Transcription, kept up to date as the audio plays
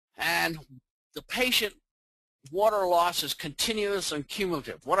and the patient water loss is continuous and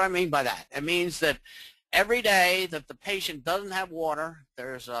cumulative. What do I mean by that? It means that every day that the patient doesn't have water,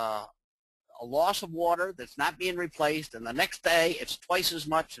 there's a loss of water that's not being replaced, and the next day it's twice as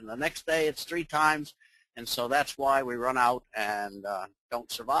much, and the next day it's 3 times, and so that's why we run out and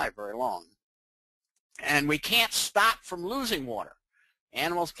don't survive very long. And we can't stop from losing water.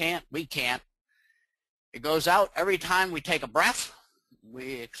 Animals can't, we can't. It goes out every time we take a breath.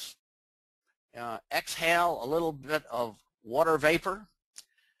 We exhale a little bit of water vapor.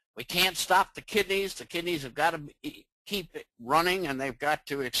 We can't stop the kidneys. The kidneys have got to keep it running, and they've got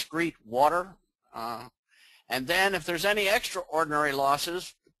to excrete water. And then if there's any extraordinary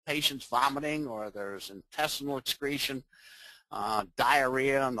losses, patient's vomiting or there's intestinal excretion,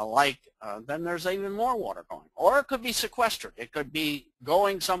 diarrhea and the like, then there's even more water going. Or it could be sequestered. It could be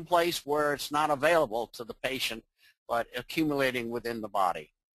going someplace where it's not available to the patient, but accumulating within the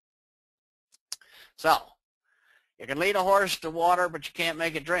body. So you can lead a horse to water, but you can't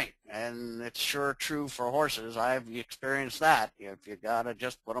make it drink. And it's sure true for horses. I've experienced that. If you got to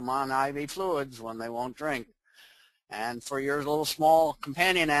just put them on IV fluids when they won't drink. And for your little small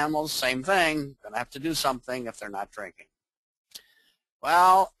companion animals, same thing. Going to have to do something if they're not drinking.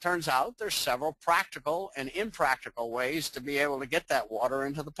 Well, turns out there's several practical and impractical ways to be able to get that water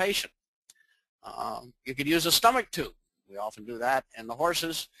into the patient. You could use a stomach tube. We often do that in the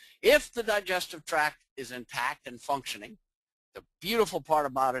horses. If the digestive tract is intact and functioning, the beautiful part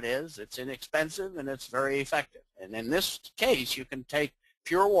about it is it's inexpensive and it's very effective. And in this case, you can take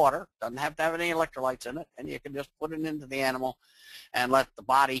pure water, doesn't have to have any electrolytes in it, and you can just put it into the animal and let the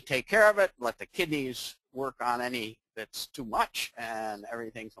body take care of it, let the kidneys work on any that's too much, and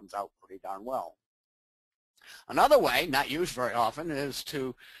everything comes out pretty darn well. Another way, not used very often, is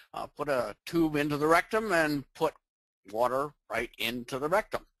to put a tube into the rectum and put water right into the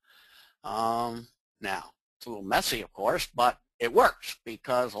rectum. Now, it's a little messy, of course, but it works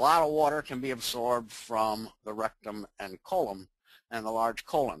because a lot of water can be absorbed from the rectum and colon and the large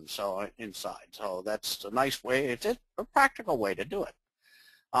colon, so inside. So that's a nice way. It's a practical way to do it.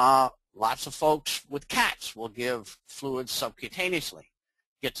 Lots of folks with cats will give fluids subcutaneously.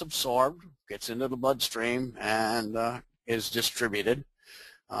 Gets absorbed, gets into the bloodstream, and is distributed.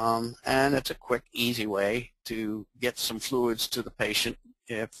 And it's a quick, easy way to get some fluids to the patient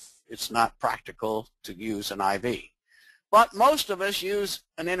if it's not practical to use an IV. But most of us use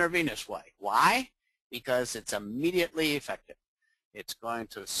an intravenous way. Why? Because it's immediately effective. It's going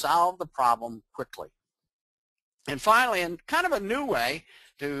to solve the problem quickly. And finally, and kind of a new way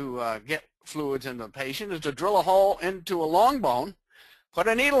to get fluids into the patient is to drill a hole into a long bone, put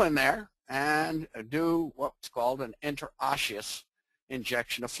a needle in there, and do what's called an interosseous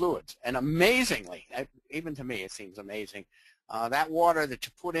injection of fluids. And amazingly, even to me it seems amazing, that water that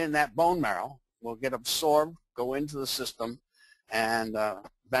you put in that bone marrow will get absorbed, go into the system, and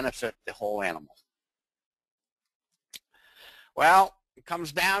benefit the whole animal. Well, it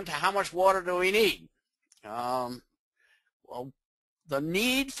comes down to how much water do we need? Well, the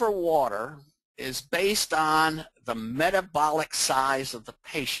need for water is based on the metabolic size of the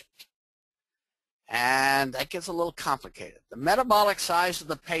patient. And that gets a little complicated. The metabolic size of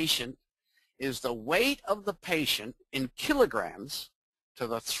the patient is the weight of the patient in kilograms to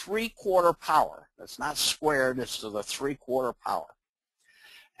the 3/4 power. That's not squared, it's to the 3/4 power.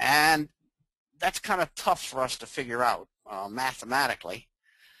 And that's kind of tough for us to figure out mathematically.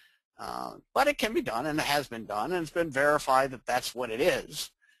 But it can be done, and it has been done, and it's been verified that that's what it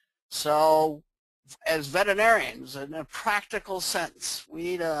is. So as veterinarians, in a practical sense, we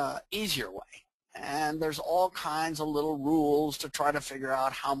need an easier way. And there's all kinds of little rules to try to figure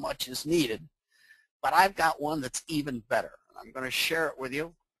out how much is needed. But I've got one that's even better. I'm going to share it with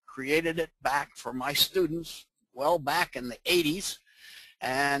you. Created it back for my students well back in the 80s.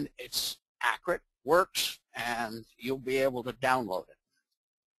 And it's accurate, works, and you'll be able to download it.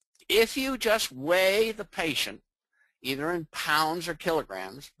 If you just weigh the patient, either in pounds or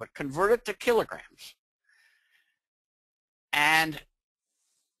kilograms, but convert it to kilograms, and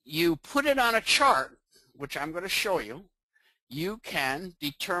you put it on a chart, which I'm going to show you, you can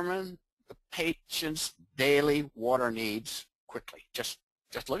determine the patient's daily water needs quickly. Just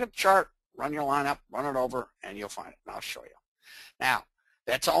look at the chart, run your line up, run it over, and you'll find it, and I'll show you. Now,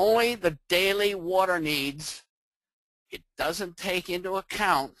 that's only the daily water needs. It doesn't take into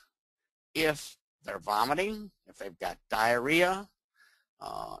account if they're vomiting, if they've got diarrhea,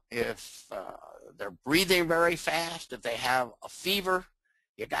 if they're breathing very fast, if they have a fever.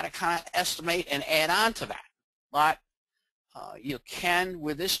 You got to kind of estimate and add on to that. But you can,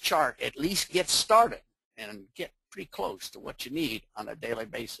 with this chart, at least get started and get pretty close to what you need on a daily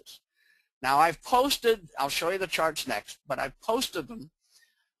basis. Now I've posted, I'll show you the charts next, but I've posted them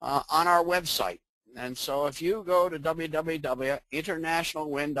on our website. And so if you go to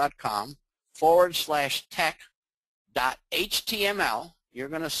www.internationalwind.com/tech.html, you're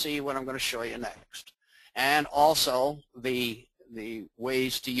going to see what I'm going to show you next. And also the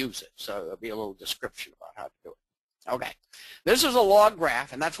ways to use it. So there'll be a little description about how to do it. Okay, this is a log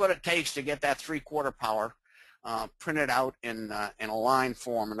graph, and that's what it takes to get that 3/4 power printed out in a line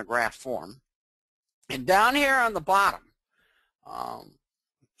form, in a graph form. And down here on the bottom, I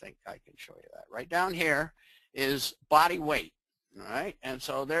think I can show you that. Right down here is body weight, all right? And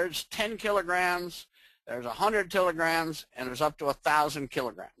so there's 10 kilograms, there's 100 kilograms, and there's up to 1,000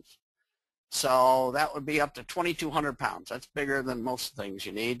 kilograms. So that would be up to 2,200 pounds. That's bigger than most things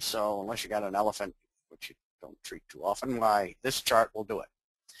you need. So unless you got an elephant, which you don't treat too often, why, this chart will do it.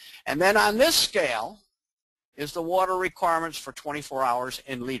 And then on this scale is the water requirements for 24 hours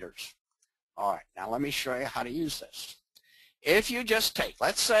in liters. All right, now let me show you how to use this. If you just take,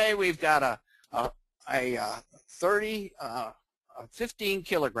 let's say we've got a 15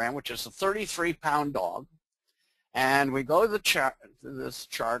 kilogram, which is a 33-pound dog, and we go to the chart, this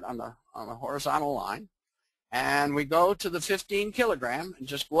chart on the horizontal line, and we go to the 15 kilogram and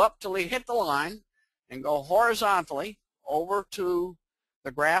just go up till we hit the line and go horizontally over to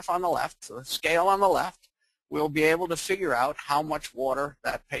the graph on the left, the scale on the left. We'll be able to figure out how much water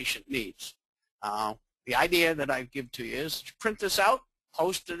that patient needs. The idea that I give to you is to print this out,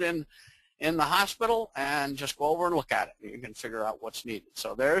 post it in the hospital, and just go over and look at it. You can figure out what's needed.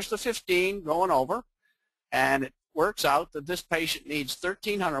 So there's the 15 going over, and it works out that this patient needs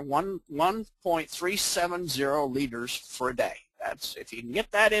 1.370 liters for a day. That's, if you can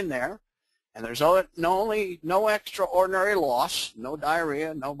get that in there, and there's no extraordinary loss, no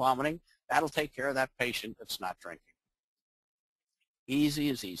diarrhea, no vomiting, that'll take care of that patient that's not drinking. Easy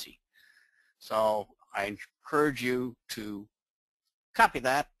as easy. So I encourage you to copy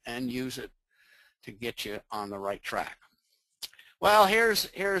that and use it to get you on the right track. Well, here's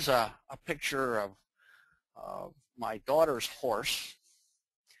a picture of my daughter's horse,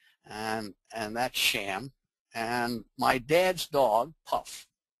 and that's Sham, and my dad's dog, Puff.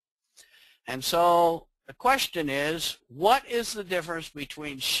 And so the question is, what is the difference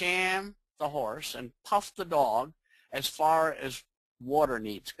between Sham, the horse, and Puff, the dog, as far as water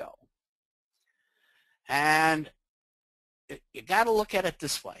needs go? And you got to look at it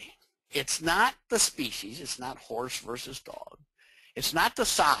this way. It's not the species. It's not horse versus dog. It's not the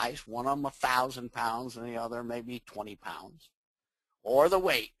size, one of them 1,000 pounds and the other maybe 20 pounds, or the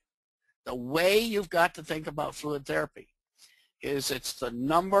weight. The way you've got to think about fluid therapy is it's the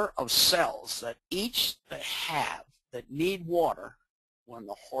number of cells that each have that need water when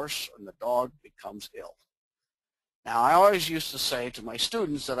the horse or the dog becomes ill. Now, I always used to say to my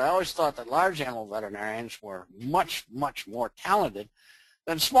students that I always thought that large animal veterinarians were much, much more talented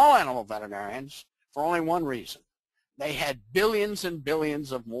than small animal veterinarians for only one reason. They had billions and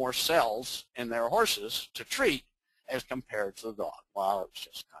billions of more cells in their horses to treat as compared to the dog. Well, it was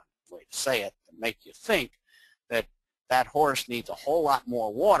just kind of a way to say it to make you think that that horse needs a whole lot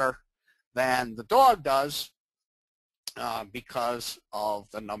more water than the dog does because of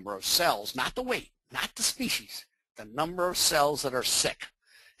the number of cells, not the weight, not the species, the number of cells that are sick.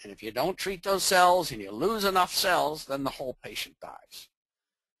 And if you don't treat those cells and you lose enough cells, then the whole patient dies.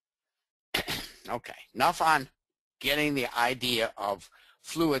 Okay, enough on getting the idea of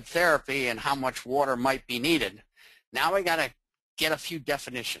fluid therapy and how much water might be needed. Now we got to get a few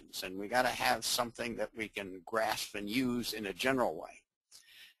definitions, and we got to have something that we can grasp and use in a general way.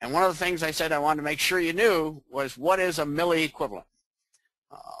 And one of the things I said I wanted to make sure you knew was, what is a milliequivalent?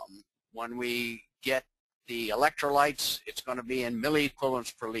 When we get the electrolytes, it's going to be in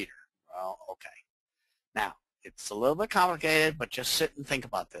milliequivalents per liter. Well, okay. Now, it's a little bit complicated, but just sit and think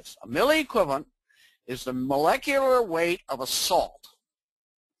about this. A milliequivalent is the molecular weight of a salt,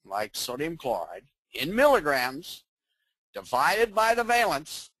 like sodium chloride, in milligrams, divided by the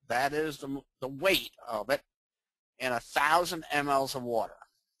valence, that is the weight of it, in 1,000 mLs of water.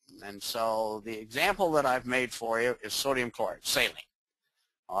 And so the example that I've made for you is sodium chloride, saline.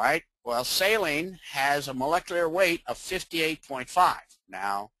 All right, well, saline has a molecular weight of 58.5.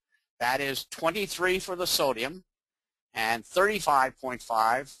 Now, that is 23 for the sodium and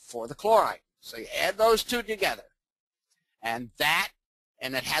 35.5 for the chloride. So you add those two together, and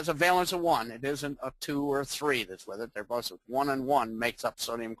it has a valence of 1. It isn't a 2 or a 3 that's with it. They're both 1 and 1 makes up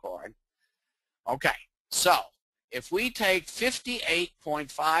sodium chloride. Okay, so if we take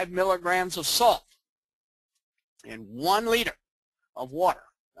 58.5 milligrams of salt in 1 liter of water,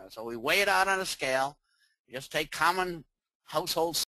 so we weigh it out on a scale, you just take common household